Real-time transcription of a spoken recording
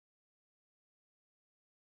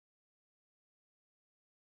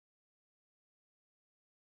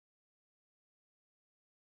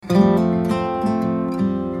Is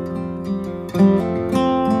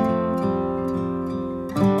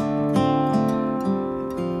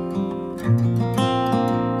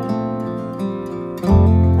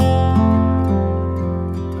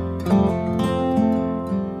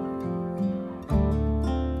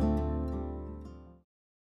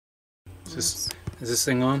this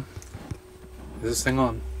thing on? Is this thing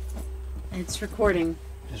on? It's recording.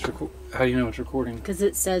 How do you know it's recording? Because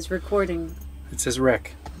it says recording. It says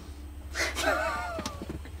rec.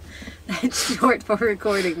 That's short for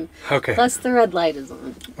recording. Okay. Plus the red light is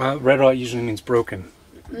on. Red light usually means broken.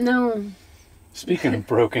 No. Speaking of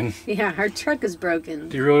broken. Yeah, our truck is broken.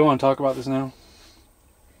 Do you really want to talk about this now?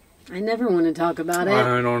 I never want to talk about it.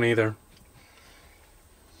 I don't either.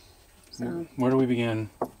 So, where do we begin?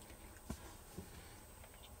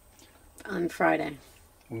 on Friday.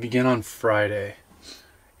 We begin on Friday.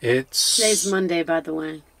 Today's Monday, by the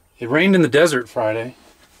way. It rained in the desert Friday.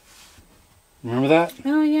 Remember that?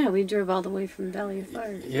 Oh yeah, we drove all the way from Valley of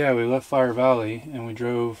Fire. Yeah, we left Fire Valley and we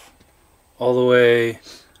drove all the way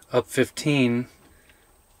up 15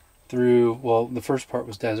 through, well, the first part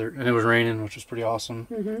was desert and it was raining, which was pretty awesome.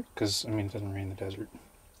 Because, I mean, it doesn't rain in the desert.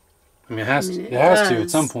 I mean, it has to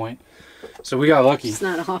at some point. So we got lucky. It's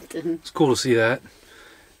not often. It's cool to see that.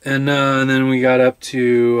 And then we got up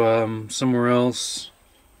to somewhere else,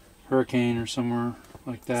 Hurricane or somewhere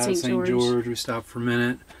like that, St. George. We stopped for a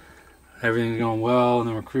minute. Everything's going well, and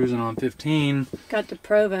then we're cruising on 15. Got to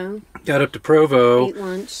Provo. Got up to Provo. Ate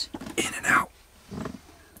lunch. In and out.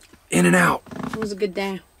 In and out. It was a good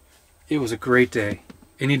day. It was a great day.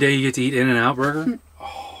 Any day you get to eat In and Out burger,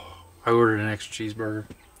 oh, I ordered an extra cheeseburger.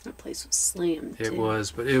 That place was slammed, It too.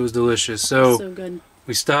 was, but it was delicious. So good.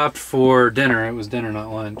 We stopped for dinner. It was dinner,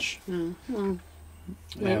 not lunch. Oh, well,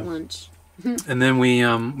 late lunch. And then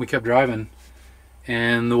we kept driving.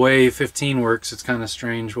 And the way 15 works, it's kind of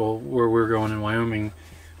strange. Well, where we're going in Wyoming,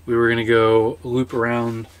 we were going to go loop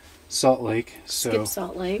around Salt Lake. So skip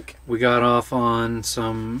Salt Lake. We got off on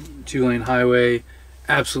some 2-lane highway.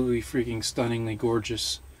 Absolutely freaking stunningly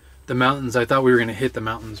gorgeous. The mountains, I thought we were going to hit the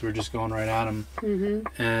mountains. We were just going right at them.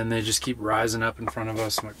 And they just keep rising up in front of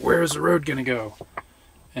us. I'm like, where's the road going to go?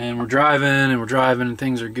 And we're driving and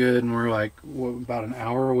things are good. And we're like, what, about an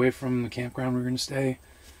hour away from the campground we're going to stay.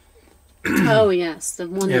 Oh yes, the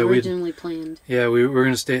one that originally planned. Yeah, we were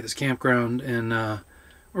going to stay at this campground, and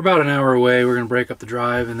we're about an hour away. We're going to break up the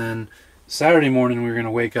drive, and then Saturday morning we were going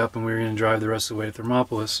to wake up and we were going to drive the rest of the way to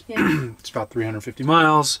Thermopolis. Yeah. It's about 350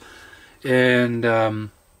 miles, and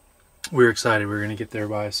we were excited. We were going to get there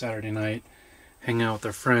by Saturday night, hang out with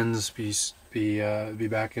our friends, be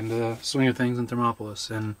back into the swing of things in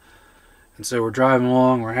Thermopolis, and so we're driving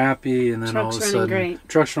along. We're happy, and then all of a sudden,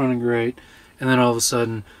 truck's running great, and then all of a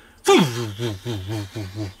sudden.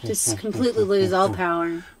 Just completely lose all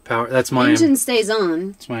power. That's my engine stays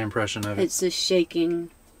on. That's my impression of it. It's just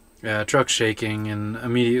shaking. Yeah, truck's shaking, and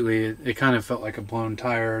immediately it kind of felt like a blown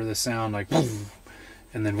tire. The sound like,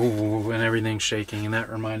 and then and everything's shaking, and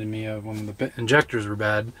that reminded me of when the injectors were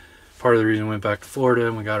bad. Part of the reason we went back to Florida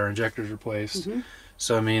and we got our injectors replaced.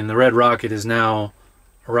 So I mean, the Red Rocket is now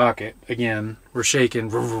a rocket again. We're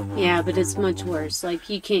shaking. Yeah, but it's much worse. Like,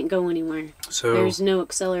 you can't go anywhere. So there's no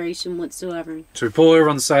acceleration whatsoever. So we pull over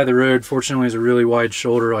on the side of the road. Fortunately, it's a really wide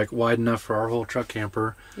shoulder, like wide enough for our whole truck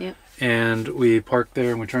camper. Yep. And we park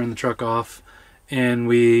there and we turn the truck off and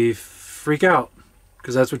we freak out,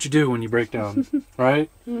 because that's what you do when you break down, right?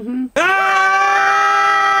 You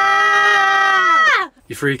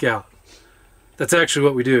freak out. That's actually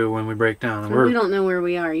what we do when we break down. And we don't know where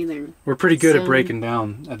we are either. We're pretty good at breaking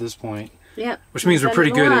down at this point. Yep. Which means we're pretty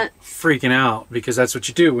good at freaking out, because that's what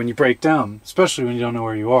you do when you break down, especially when you don't know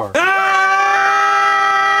where you are.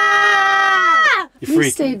 We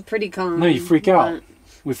stayed pretty calm. No, you freak out.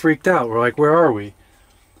 We freaked out. We're like, where are we?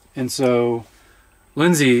 And so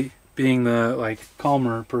Lindsay, being the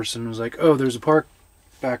calmer person, was like, oh, there's a park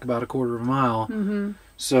back about a quarter of a mile.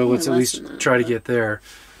 So let's at least try to get there.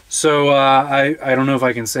 So I don't know if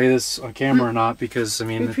I can say this on camera or not, because I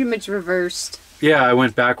mean, we pretty much reversed. Yeah, I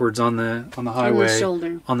went backwards on the highway,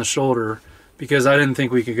 on the shoulder, because I didn't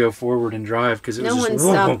think we could go forward and drive, because it was just no one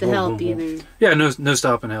stopped to help either. Yeah, no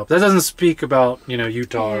stop and help. That doesn't speak about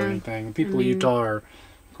Utah or anything. The people of Utah are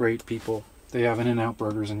great people. They have In-N-Out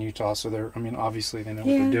burgers in Utah, so they're obviously they know what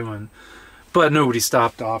they're doing. But nobody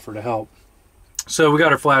stopped to offer to help. So we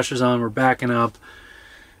got our flashes on. We're backing up.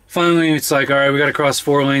 Finally, it's like, all right, we got to cross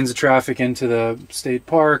 4 lanes of traffic into the state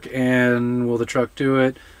park, and will the truck do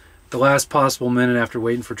it? The last possible minute after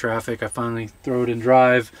waiting for traffic, I finally throw it in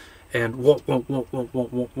drive, and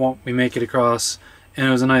we make it across, and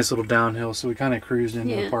it was a nice little downhill, so we kind of cruised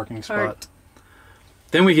into the parking spot.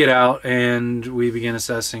 then we get out and we begin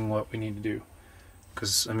assessing what we need to do.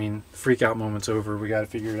 Because, I mean, freak out moment's over. We got to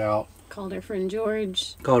figure it out. Called our friend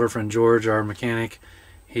George. Called our friend George, our mechanic.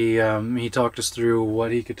 He talked us through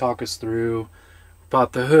what he could talk us through.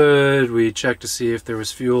 Popped the hood. We checked to see if there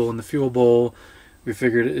was fuel in the fuel bowl. We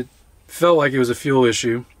figured it felt like it was a fuel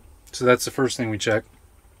issue. So that's the first thing we checked.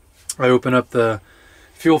 I open up the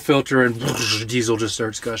fuel filter and diesel just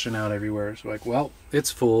starts gushing out everywhere. So like, well,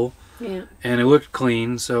 it's full. Yeah. And it looked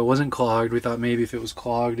clean, so it wasn't clogged. We thought maybe if it was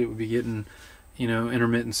clogged, it would be getting, you know,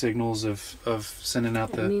 intermittent signals of sending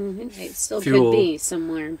out the it still fuel. Could be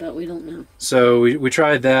somewhere, but we don't know. So we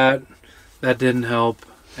tried that. That didn't help.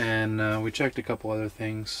 And we checked a couple other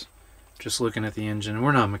things, just looking at the engine.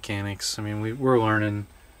 We're not mechanics. I mean, we're learning.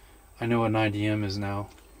 I know what an IDM is now.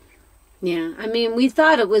 Yeah, I mean, we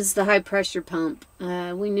thought it was the high pressure pump.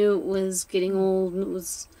 We knew it was getting old and it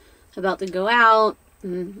was about to go out.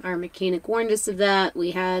 And our mechanic warned us of that. We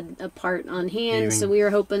had a part on hand, so we were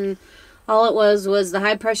hoping all it was the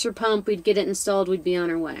high pressure pump. We'd get it installed, we'd be on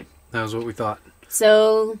our way. That was what we thought.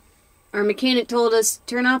 So our mechanic told us,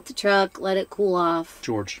 turn off the truck, let it cool off.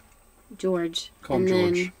 George. Call him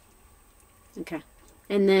George. Okay.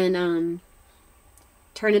 And then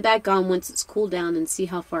turn it back on once it's cooled down and see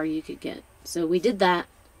how far you could get. So we did that.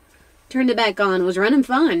 Turned it back on. It was running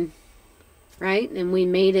fine. Right? And we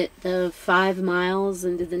made it the 5 miles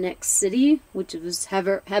into the next city, which was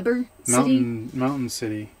Heber City. Mountain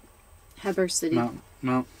City. Heber City.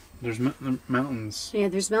 There's mountains. Yeah,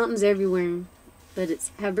 there's mountains everywhere. But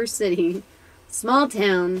it's Heber City. Small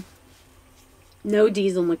town. No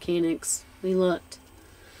diesel mechanics. We looked.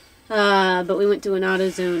 But we went to an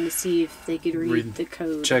AutoZone to see if they could read the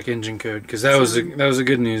code. Check engine code. Because that was the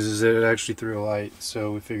good news, is that it actually threw a light.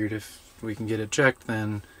 So we figured if we can get it checked,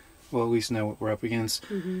 then we'll at least know what we're up against.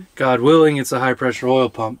 Mm-hmm. God willing, it's a high pressure oil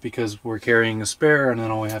pump because we're carrying a spare, and then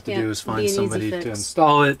all we have to do is find somebody to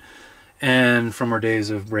install it. And from our days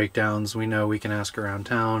of breakdowns, we know we can ask around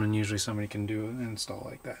town, and usually somebody can do an install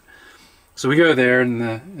like that. So we go there,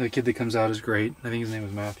 and the kid that comes out is great. I think his name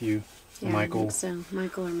was Matthew. Yeah, Michael. I think so.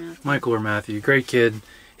 Michael or Matthew. Michael or Matthew. Great kid.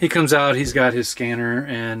 He comes out, he's got his scanner,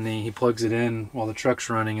 and he plugs it in while the truck's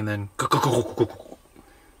running, and then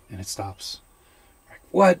and it stops. Like,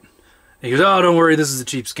 what? And he goes, oh, don't worry, this is a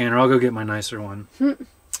cheap scanner. I'll go get my nicer one.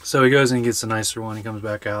 So he goes and he gets the nicer one. He comes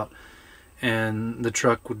back out, and the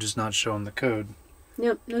truck would just not show him the code.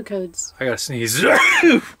 Yep, no codes. I gotta sneeze.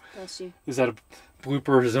 Bless you. Is that a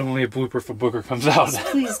blooper? Is only a blooper if a booger comes out?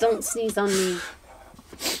 Please don't sneeze on me.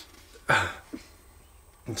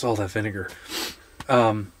 It's all that vinegar.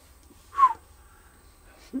 So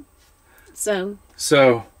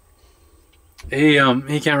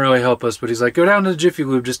he can't really help us, but he's like, go down to the Jiffy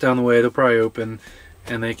Lube just down the way. They'll probably open,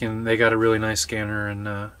 and they got a really nice scanner,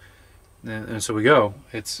 and so we go.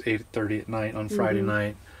 It's 8:30 at night on Friday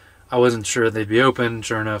night. I wasn't sure they'd be open.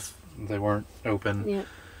 Sure enough, they weren't open. Yep.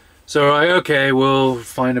 So okay, we'll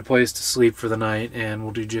find a place to sleep for the night, and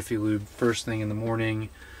we'll do Jiffy Lube first thing in the morning.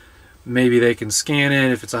 Maybe they can scan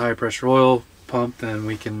it. If it's a high pressure oil pump, then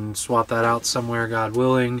we can swap that out somewhere, God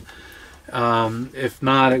willing. If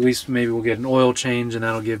not, at least maybe we'll get an oil change, and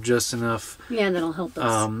that'll give just enough. Yeah, that'll help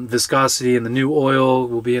us. Viscosity in the new oil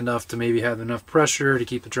will be enough to maybe have enough pressure to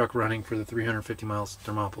keep the truck running for the 350 miles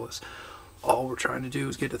to Thermopolis. All we're trying to do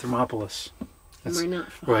is get to Thermopolis. We're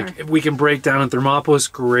not far. Like, if we can break down in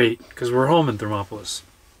Thermopolis, great, because we're home in Thermopolis.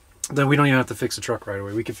 Then we don't even have to fix the truck right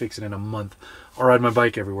away. We can fix it in a month. I'll ride my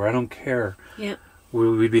bike everywhere. I don't care. Yep.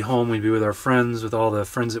 We'd be home. We'd be with our friends, with all the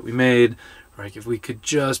friends that we made. Like, if we could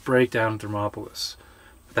just break down in Thermopolis.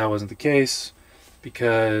 But that wasn't the case,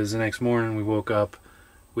 because the next morning we woke up.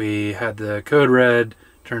 We had the code read.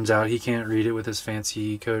 Turns out he can't read it with his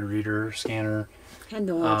fancy code reader scanner. Had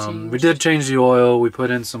the oil changed. We did change the oil. We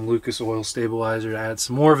put in some Lucas oil stabilizer to add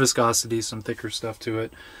some more viscosity, some thicker stuff to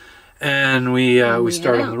it. And we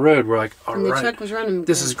start on the road. We're like, all right, the truck was running.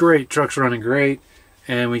 This is great. Truck's running great.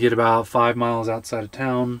 And we get about 5 miles outside of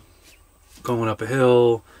town, going up a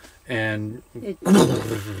hill, and it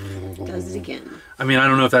does it again. I mean, I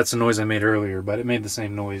don't know if that's the noise I made earlier, but it made the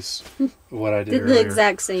same noise what I did earlier. The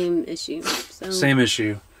exact same issue. So. Same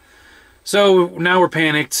issue. So now we're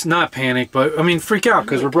panicked. Not panicked, but I mean, freak out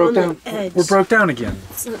because we're broke down. We're broke down again.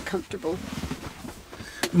 It's not comfortable.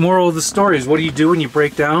 Moral of the story is, what do you do when you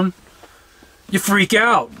break down? You freak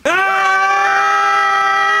out. Ah!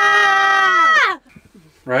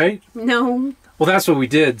 Right? No. Well, that's what we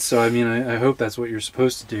did. So, I mean, I hope that's what you're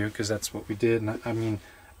supposed to do, because that's what we did. And I mean,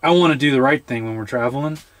 I want to do the right thing when we're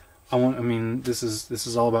traveling. I mean, this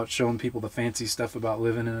is all about showing people the fancy stuff about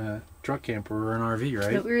living in a truck camper or an RV,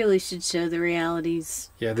 right? But we really should show the realities.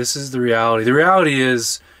 Yeah, this is the reality. The reality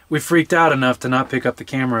is we freaked out enough to not pick up the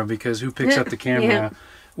camera, because who picks up the camera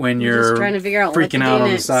when you're just trying to figure out freaking out on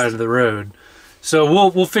the side of the road? So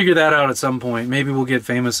we'll figure that out at some point. Maybe we'll get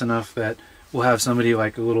famous enough that we'll have somebody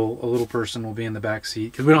like a little person will be in the back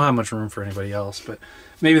seat, because we don't have much room for anybody else. But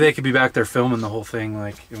maybe they could be back there filming the whole thing,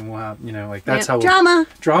 like, and we'll have, like that's how drama.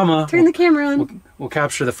 Turn the camera on. We'll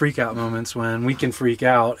capture the freak out moments when we can freak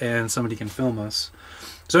out and somebody can film us.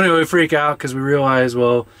 So anyway, we freak out because we realize,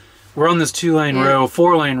 well, we're on this 2-lane road,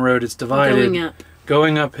 4-lane road. It's divided,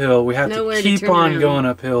 going uphill. We have to keep on going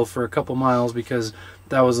uphill for a couple miles, because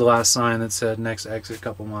that was the last sign that said next exit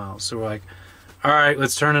couple miles. So we're like, all right,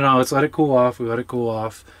 let's turn it on. Let's let it cool off. We let it cool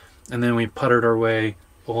off, and then we puttered our way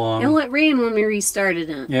along. And it rained when we restarted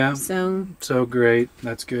it. Yeah. So great.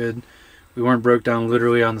 That's good. We weren't broke down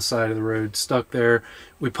literally on the side of the road, stuck there.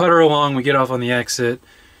 We putter along. We get off on the exit.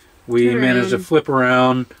 We managed to flip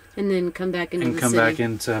around. And then come back into the city. Back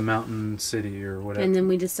into Mountain City or whatever. And then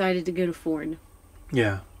we decided to go to Ford.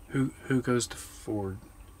 Yeah. Who goes to Ford?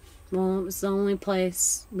 Well, it was the only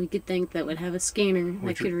place we could think that would have a scanner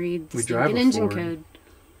that could read the stinking engine code.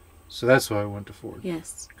 So that's why I went to Ford.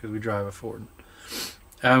 Yes. Because we drive a Ford.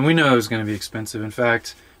 We know it was going to be expensive. In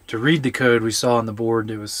fact, to read the code we saw on the board,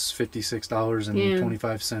 it was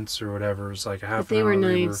 $56.25 or whatever. It was like a half an hour. They were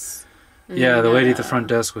nice. Yeah, the lady at the front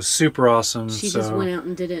desk was super awesome. She just went out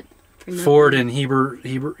and did it for nothing. Ford in Heber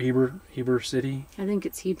City? I think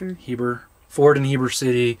it's Heber. Heber. Ford in Heber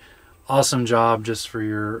City. Awesome job just for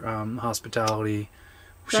your hospitality.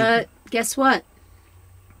 But guess what?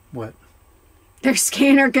 What? Their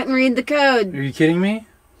scanner couldn't read the code. Are you kidding me?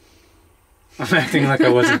 I'm acting like I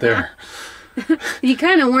wasn't there. You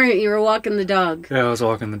kind of weren't. You were walking the dog. Yeah, I was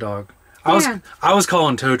walking the dog. I was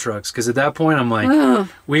calling tow trucks, because at that point I'm like,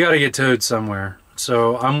 we got to get towed somewhere.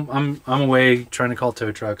 So I'm away trying to call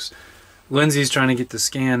tow trucks. Lindsay's trying to get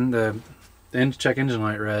the check engine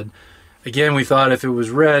light red. Again, we thought if it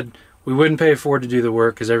was red, we wouldn't pay Ford to do the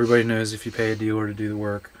work, because everybody knows if you pay a dealer to do the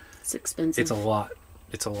work, it's expensive. It's a lot.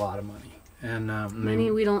 It's a lot of money, and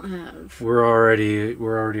money we don't have. We're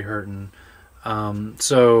already hurting.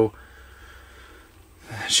 So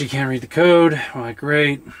she can't read the code. We're like,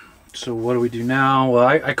 great. So what do we do now? Well,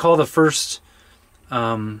 I call the first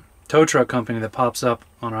tow truck company that pops up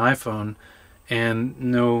on an iPhone, and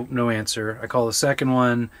no answer. I call the second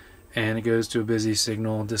one, and it goes to a busy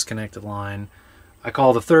signal, disconnected line. I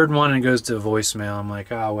call the third one, and it goes to a voicemail. I'm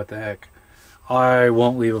like, what the heck? I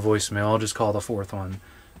won't leave a voicemail. I'll just call the fourth one.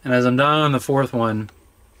 And as I'm dialing the fourth one,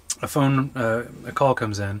 a call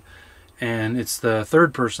comes in, and it's the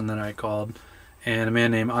third person that I called. And a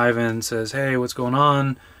man named Ivan says, "Hey, what's going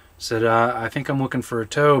on?" Said, "I think I'm looking for a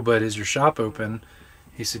tow, but is your shop open?"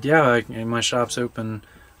 He said, "Yeah, my shop's open.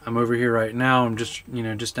 I'm over here right now. I'm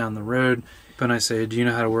just down the road." And I say, "Do you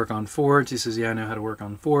know how to work on Fords?" He says, "Yeah, I know how to work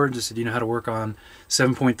on Fords." I said, "Do you know how to work on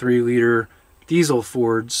 7.3 liter diesel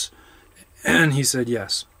Fords?" And he said,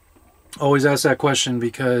 "Yes." Always ask that question,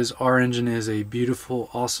 because our engine is a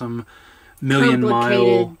beautiful, awesome,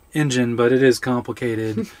 million-mile engine, but it is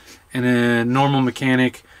complicated. And a normal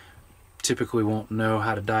mechanic typically won't know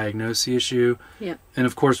how to diagnose the issue. Yep. And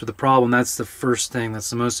of course, with the problem, that's the first thing, that's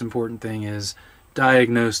the most important thing, is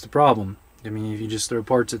diagnose the problem. I mean, if you just throw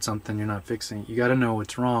parts at something, you're not fixing it. You got to know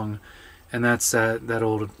what's wrong. And that's that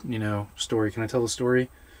old, story. Can I tell the story?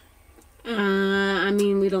 I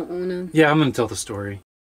mean, we don't want to. Yeah, I'm going to tell the story.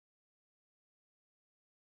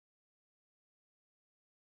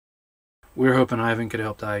 We were hoping Ivan could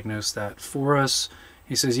help diagnose that for us.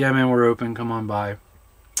 He says, "Yeah, man, we're open. Come on by."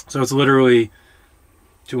 So it's literally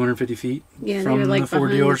 250 feet from the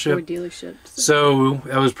Ford dealership. So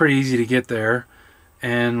that was pretty easy to get there.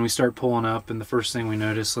 And we start pulling up, and the first thing we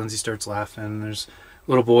notice, Lindsay starts laughing. There's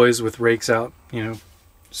little boys with rakes out,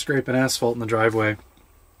 scraping asphalt in the driveway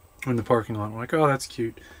in the parking lot. We're like, "Oh, that's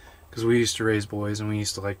cute." Because we used to raise boys, and we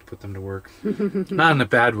used to like to put them to work. Not in a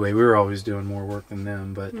bad way. We were always doing more work than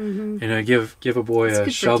them. But, give a boy a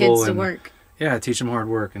shovel and work. Yeah, teach them hard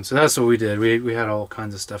work. And so that's what we did. We had all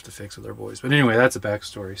kinds of stuff to fix with our boys. But anyway, that's a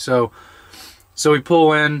backstory. So we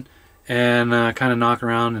pull in and kind of knock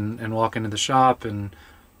around and walk into the shop, and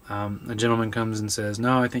a gentleman comes and says,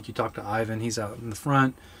 "No, I think you talked to Ivan. He's out in the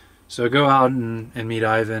front." So I go out and meet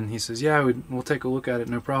Ivan. He says, "Yeah, we'll take a look at it.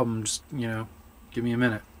 No problem. Just, give me a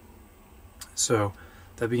minute." So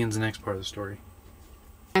that begins the next part of the story.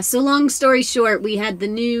 So long story short, we had the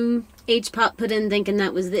new H-pop put in thinking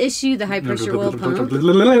that was the issue, the high-pressure oil pump. And we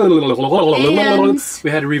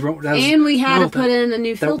had to rewind. And we had to put in a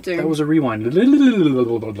new filter. That was a rewind. I'm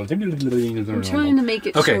trying to make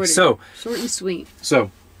it shorter. Short and sweet.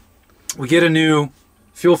 So, we get a new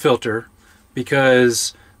fuel filter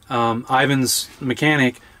because Ivan's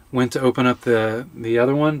mechanic went to open up the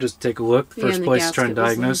other one just to take a look. First place to try and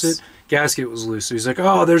diagnose it. Gasket was loose. So he's like,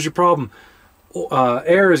 oh, there's your problem.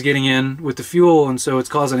 Air is getting in with the fuel, and so it's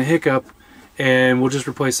causing a hiccup, and we'll just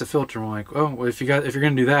replace the filter. And we're like, oh, well, if you're going to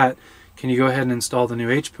do that, can you go ahead and install the new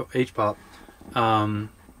H-pop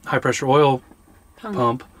high pressure oil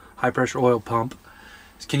pump, high pressure oil pump?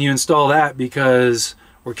 Can you install that, because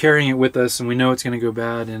we're carrying it with us and we know it's going to go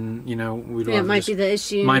bad, and we don't. It might be the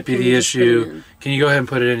issue. Might be the issue. Can you go ahead and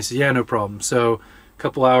put it in? He said, yeah, no problem. So a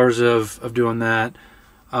couple hours of doing that.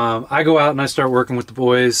 I go out and I start working with the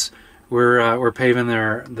boys. We're paving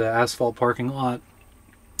the asphalt parking lot.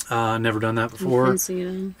 Never done that before.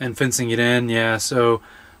 And fencing it in. Yeah. So,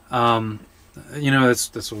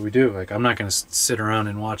 that's what we do. Like, I'm not going to sit around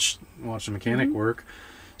and watch the mechanic work.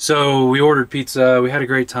 So we ordered pizza. We had a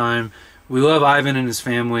great time. We love Ivan and his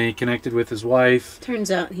family. Connected with his wife.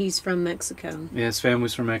 Turns out he's from Mexico. Yeah, his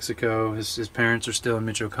family's from Mexico. His parents are still in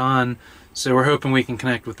Michoacan. So we're hoping we can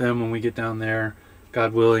connect with them when we get down there.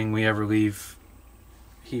 God willing, we ever leave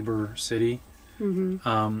Heber City.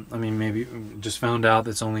 Maybe just found out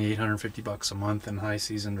that's only $850 a month in high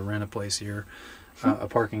season to rent a place here, a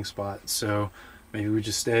parking spot. So maybe we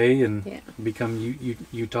just stay and become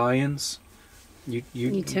Utahians. I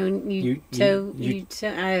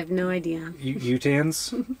have no idea.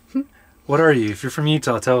 Utahns? What are you? If you're from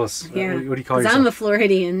Utah, tell us. Yeah. What do you call yourself? I'm a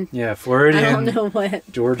Floridian. Yeah, Floridian. I don't know what.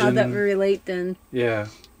 Georgian. How that would relate then. Yeah.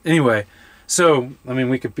 Anyway. So,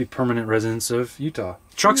 we could be permanent residents of Utah.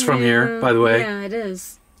 Truck's from here, by the way. Yeah, it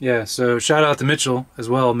is. Yeah, so shout out to Mitchell as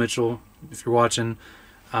well. Mitchell, if you're watching,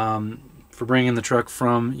 for bringing the truck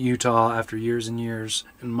from Utah after years and years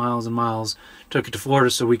and miles. Took it to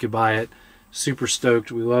Florida so we could buy it. Super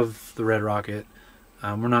stoked. We love the Red Rocket.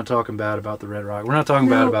 We're not talking bad about the Red Rocket. We're not talking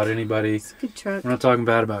bad about anybody. It's a good truck. We're not talking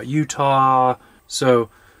bad about Utah. So,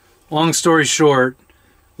 long story short,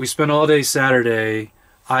 we spent all day Saturday.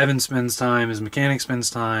 Ivan spends time, his mechanic spends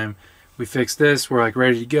time. We fix this, we're like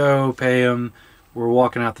ready to go, pay him. We're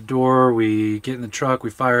walking out the door, we get in the truck,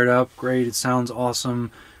 we fire it up. Great, it sounds awesome.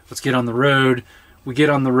 Let's get on the road. We get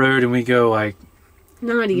on the road and we go like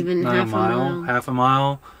not even half a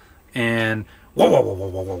mile. And whoa, whoa, whoa, whoa,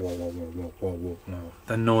 whoa, whoa, whoa, whoa, whoa, whoa, no.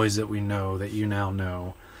 The noise that we know, that you now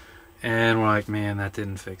know. And we're like, man, that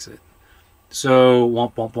didn't fix it. So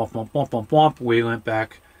womp, womp, womp, womp, womp, womp, womp. We went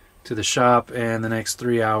back to the shop, and the next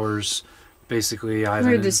 3 hours, basically,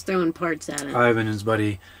 we're just throwing parts at it. Ivan and his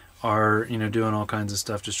buddy are, doing all kinds of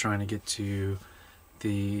stuff, just trying to get to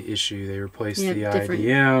the issue. They replaced the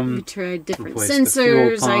IDM. We tried different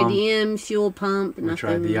sensors, IDM, fuel pump. We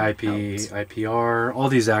tried the IPR, all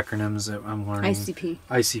these acronyms that I'm learning.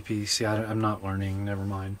 ICP. See, I'm not learning. Never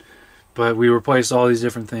mind. But we replaced all these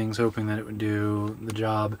different things, hoping that it would do the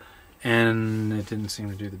job, and it didn't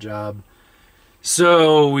seem to do the job.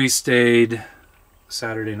 So we stayed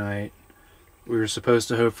Saturday night. We were supposed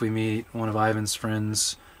to hopefully meet one of Ivan's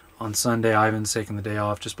friends on Sunday. Ivan's taking the day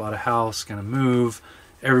off, just bought a house, gonna move.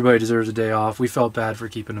 Everybody deserves a day off. We felt bad for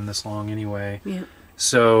keeping him this long anyway. Yeah.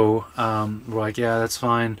 So we're like, yeah, that's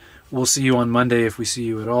fine. We'll see you on Monday if we see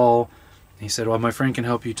you at all. And he said, well, my friend can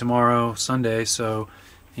help you tomorrow, Sunday. So,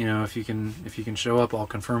 if you can show up, I'll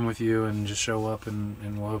confirm with you and just show up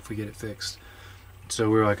and we'll hopefully get it fixed. So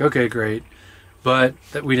we were like, okay, great. But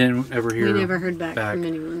that we didn't ever hear. We never heard back from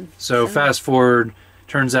anyone. So fast forward,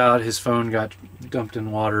 turns out his phone got dumped in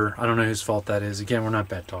water. I don't know whose fault that is. Again, we're not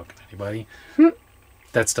bad talking to anybody.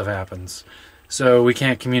 That stuff happens. So we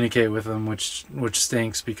can't communicate with them, which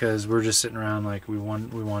stinks, because we're just sitting around like we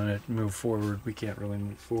want to move forward. We can't really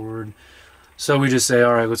move forward. So we just say,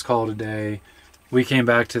 all right, let's call it a day. We came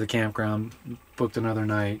back to the campground, booked another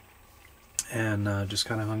night, and just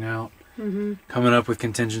kind of hung out. Coming up with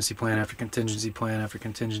contingency plan after contingency plan after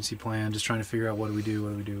contingency plan, just trying to figure out what do we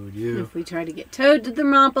do. If we try to get towed to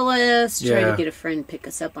Thermopolis, try to get a friend pick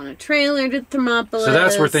us up on a trailer to Thermopolis. So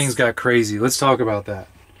that's where things got crazy. Let's talk about that.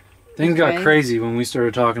 Things got crazy when we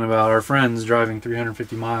started talking about our friends driving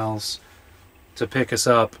 350 miles to pick us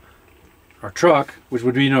up. Our truck, which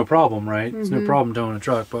would be no problem, right? It's no problem towing a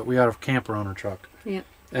truck, but we got a camper on our truck. Yeah.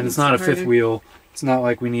 And it's not a fifth wheel. It's not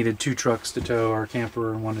like we needed 2 trucks to tow our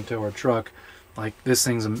camper and 1 to tow our truck. Like, this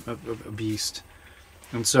thing's a beast.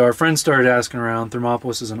 And so our friends started asking around.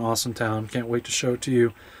 Thermopolis is an awesome town. Can't wait to show it to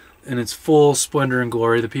you. And it's full splendor and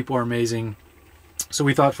glory. The people are amazing. So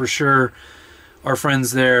we thought for sure our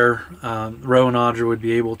friends there, Ro and Audra, would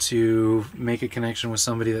be able to make a connection with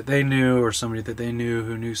somebody that they knew or somebody that they knew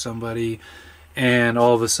who knew somebody, and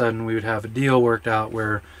all of a sudden we would have a deal worked out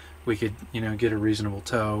where we could, get a reasonable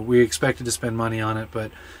tow. We expected to spend money on it,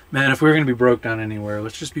 but man, if we were going to be broke down anywhere,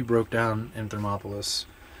 let's just be broke down in Thermopolis.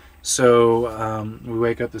 So we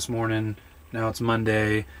wake up this morning. Now it's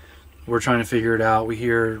Monday. We're trying to figure it out. We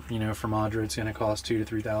hear, from Audra, it's going to cost $2,000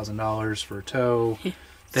 to $3,000 for a tow.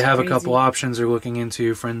 They have crazy. A couple options they're looking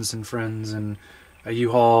into, friends and a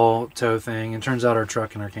U-Haul tow thing. And turns out our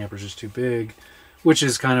truck and our camper is just too big, which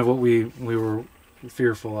is kind of what we were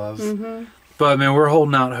fearful of. Mm-hmm. But man, we're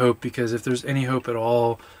holding out hope, because if there's any hope at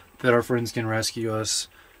all that our friends can rescue us,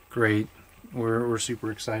 great. We're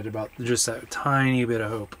super excited about just that tiny bit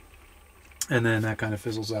of hope. And then that kind of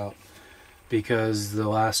fizzles out, because the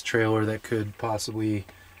last trailer that could possibly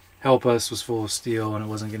help us was full of steel, and it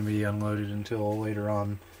wasn't going to be unloaded until later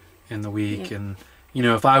on in the week. Yeah. And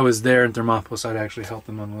if I was there in Thermopolis, I'd actually help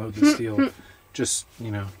them unload the steel, just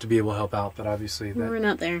to be able to help out. But obviously we're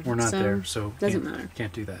not there. We're not there, so doesn't matter.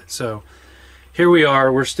 Can't do that. So here we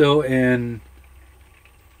are. We're still in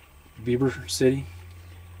Heber City.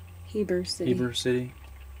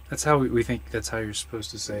 That's how we think. That's how you're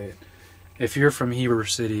supposed to say it. If you're from Heber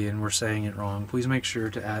City and we're saying it wrong, please make sure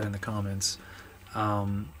to add in the comments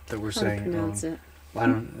that we're saying it wrong. I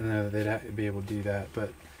don't know that they'd be able to do that,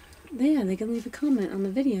 but yeah, they can leave a comment on the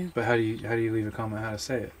video. But how do you leave a comment how to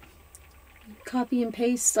say it? Copy and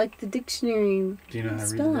paste like the dictionary. Do you know how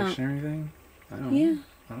to read the dictionary thing? I don't know.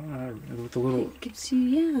 I don't know how to, with the little. It gives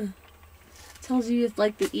you tells you if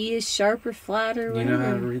like the E is sharp or flat or whatever. You know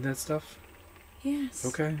how to read that stuff? Yes.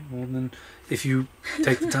 Okay. Well then, if you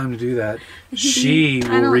take the time to do that, she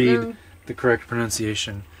will read the correct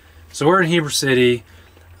pronunciation. So we're in Heber City.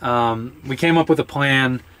 We came up with a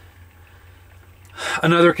plan,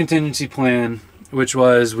 another contingency plan, which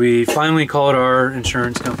was we finally called our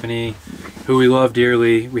insurance company, who we love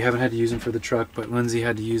dearly. We haven't had to use them for the truck, but Lindsay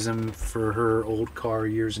had to use them for her old car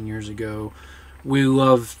years and years ago. We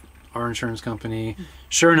love our insurance company.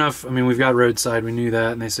 Sure enough, we've got roadside. We knew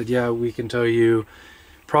that, and they said, yeah, we can tow you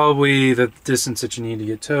probably the distance that you need to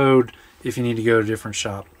get towed if you need to go to a different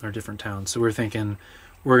shop or different town. So we're thinking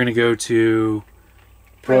we're going to go to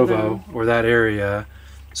Provo or that area.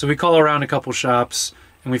 So we call around a couple shops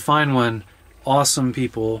and we find one. Awesome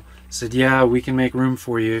people said, yeah, we can make room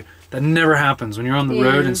for you. That never happens when you're on the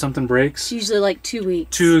road and something breaks. It's usually like 2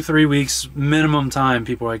 weeks. 2-3 weeks minimum time.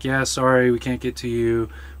 People are like, yeah, sorry, we can't get to you.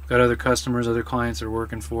 We've got other customers, other clients that are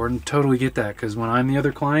working for it. And totally get that, because when I'm the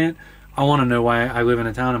other client, I want to know why I live in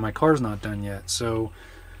a town and my car's not done yet. So,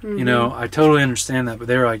 I totally understand that. But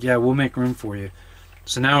they were like, yeah, we'll make room for you.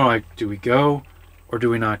 So now we're like, do we go or do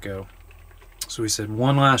we not go? So we said,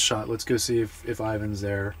 one last shot. Let's go see if Ivan's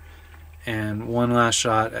there. And one last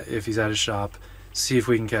shot, if he's at his shop, see if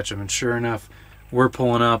we can catch him. And sure enough, we're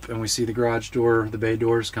pulling up and we see the garage door, the bay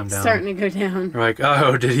doors come down. Starting to go down. We're like,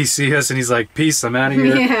 oh, did he see us? And he's like, peace, I'm out of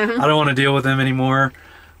here. Yeah. I don't want to deal with him anymore.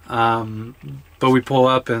 But we pull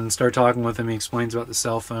up and start talking with him. He explains about the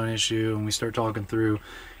cell phone issue, and we start talking through.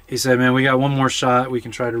 He said, man, we got one more shot. We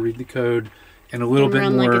can try to read the code in a little bit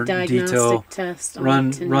more detail.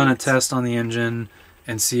 Run a test on the engine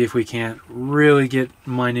and see if we can't really get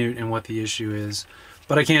minute in what the issue is.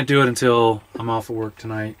 But I can't do it until I'm off of work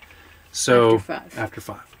tonight. So after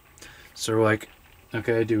 5. So we're like,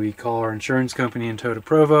 okay, do we call our insurance company and tow to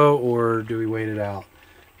Provo, or do we wait it out?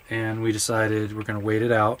 And we decided we're going to wait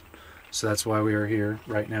it out. So that's why we are here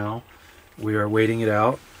right now. We are waiting it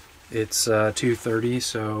out. It's 2:30,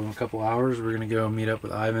 so in a couple hours we're going to go meet up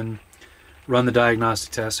with Ivan, run the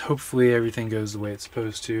diagnostic test. Hopefully everything goes the way it's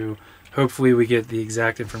supposed to. Hopefully we get the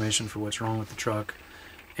exact information for what's wrong with the truck.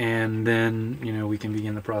 And then, we can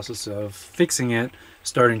begin the process of fixing it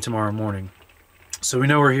starting tomorrow morning. So we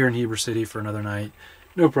know we're here in Heber City for another night.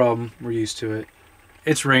 No problem. We're used to it.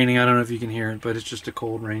 It's raining. I don't know if you can hear it, but it's just a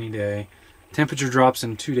cold, rainy day. Temperature drops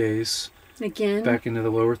in 2 days. Again? Back into the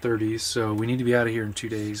lower 30s. So we need to be out of here in 2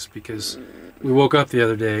 days, because we woke up the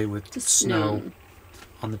other day with snow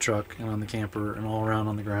on the truck and on the camper and all around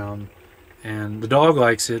on the ground. And the dog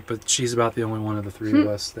likes it, but she's about the only one of the three of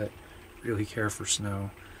us that really care for snow.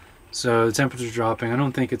 So the temperature's dropping. I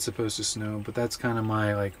don't think it's supposed to snow, but that's kind of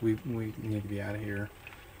my, we need to be out of here.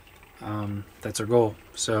 That's our goal.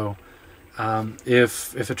 So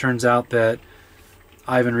if it turns out that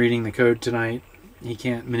Ivan reading the code tonight, he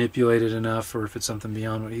can't manipulate it enough, or if it's something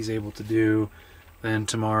beyond what he's able to do, then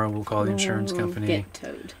tomorrow we'll call the insurance company. Get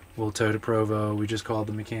towed. We'll tow to Provo. We just called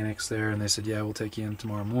the mechanics there, and they said, yeah, we'll take you in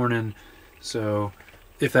tomorrow morning. So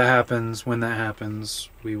if that happens, when that happens,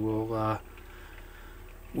 we will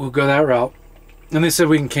we'll go that route. And they said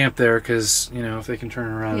we can camp there because, you know, if they can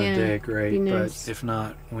turn it around in a day, great. Nice. But if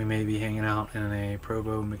not, we may be hanging out in a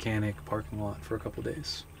Provo mechanic parking lot for a couple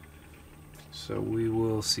days. So we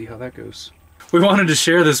will see how that goes. We wanted to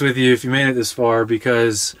share this with you if you made it this far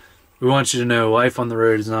because we want you to know life on the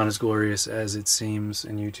road is not as glorious as it seems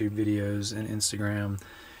in YouTube videos and Instagram.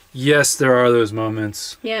 Yes, there are those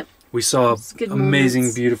moments. Yep. We saw amazing,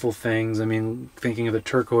 moments. beautiful things. I mean, thinking of the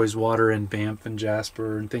turquoise water in Banff and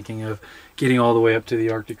Jasper, and thinking of getting all the way up to the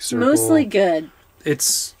Arctic Circle. Mostly good.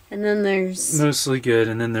 It's and then there's mostly good,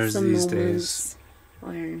 and then there's these days.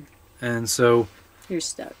 Where and so you're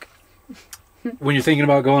stuck. When you're thinking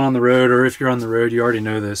about going on the road, or if you're on the road, you already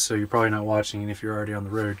know this, so you're probably not watching it if you're already on the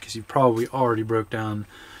road, because you probably already broke down.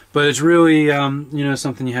 But it's really, you know,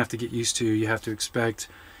 something you have to get used to. You have to expect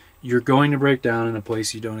you're going to break down in a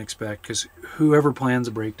place you don't expect, because whoever plans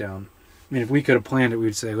a breakdown, I mean, if we could have planned it,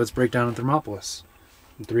 we'd say, let's break down in Thermopolis,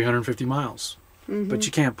 350 miles. But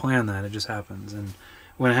you can't plan that. It just happens. And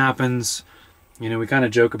when it happens, you know, we kind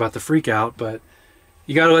of joke about the freak out, but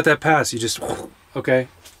you got to let that pass. You just, okay,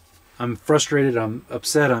 I'm frustrated, I'm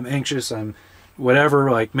upset, I'm anxious, I'm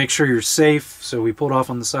whatever, like, make sure you're safe. So we pulled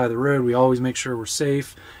off on the side of the road. We always make sure we're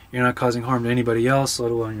safe. You're not causing harm to anybody else,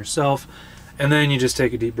 let alone yourself. And then you just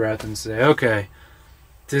take a deep breath and say, okay,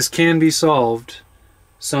 this can be solved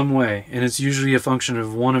some way. And it's usually a function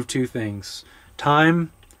of one of two things: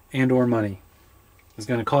 time and or money. It's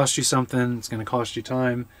going to cost you something. It's going to cost you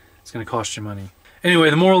time. It's going to cost you money.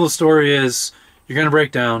 Anyway, the moral of the story is you're going to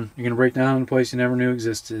break down. You're going to break down in a place you never knew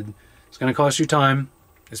existed. It's going to cost you time.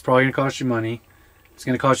 It's probably going to cost you money. It's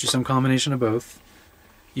going to cost you some combination of both.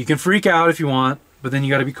 You can freak out if you want, but then you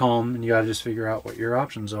got to be calm, and you got to just figure out what your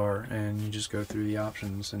options are, and you just go through the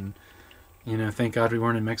options. And, you know, thank God we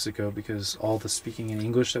weren't in Mexico, because all the speaking in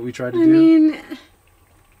English that we tried to do.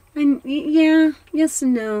 Yeah, yes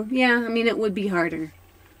and no. Yeah, I mean, it would be harder.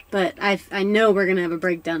 But I know we're going to have a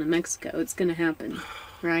breakdown in Mexico. It's going to happen,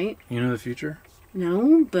 right? You know the future?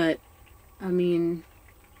 No, but, I mean...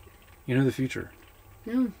 You know the future?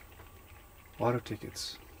 No. Lotto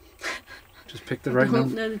tickets. Just pick the right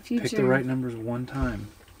number. Pick the right numbers one time.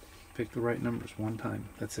 Pick the right numbers one time.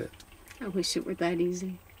 That's it. I wish it were that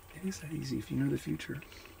easy. It is that easy if you know the future.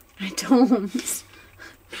 I don't.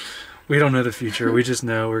 We don't know the future. We just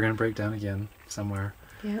know we're going to break down again somewhere.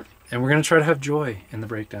 Yep. And we're going to try to have joy in the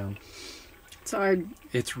breakdown. It's hard.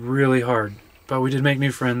 It's really hard. But we did make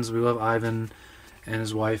new friends. We love Ivan and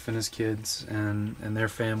his wife and his kids and their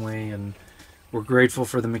family. And we're grateful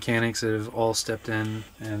for the mechanics that have all stepped in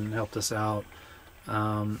and helped us out.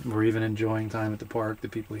 We're even enjoying time at the park. The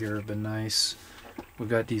people here have been nice. We've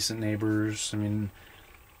got decent neighbors. I mean,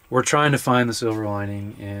 we're trying to find the silver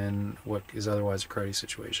lining in what is otherwise a cruddy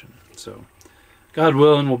situation. So, God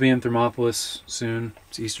willing, we'll be in Thermopolis soon.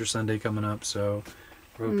 It's Easter Sunday coming up, so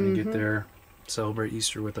we're hoping to get there, celebrate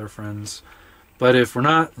Easter with our friends. But if we're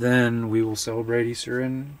not, then we will celebrate Easter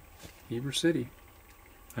in Heber City.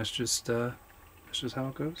 That's just how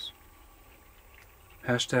it goes.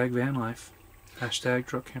 Hashtag van life. Hashtag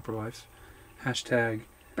truck camper life. Hashtag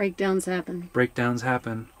breakdowns happen. Breakdowns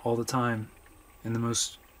happen all the time in the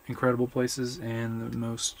most incredible places and the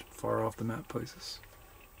most far off the map places.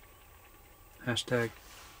 Hashtag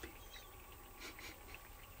peace.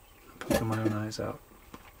 I'm poking my own eyes out.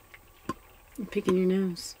 I'm picking your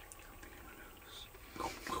nose.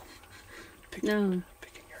 Picking your nose.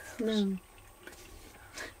 Picking your nose. No.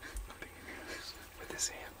 Picking your nose with this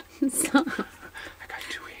hand. Stop. I got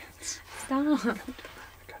two hands. Stop.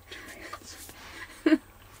 I got two hands.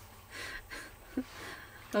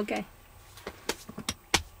 Okay.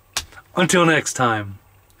 Until next time.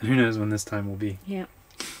 And who knows when this time will be. Yeah.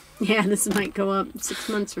 Yeah, this might go up 6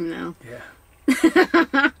 months from now.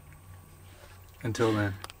 Yeah. Until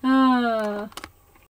then.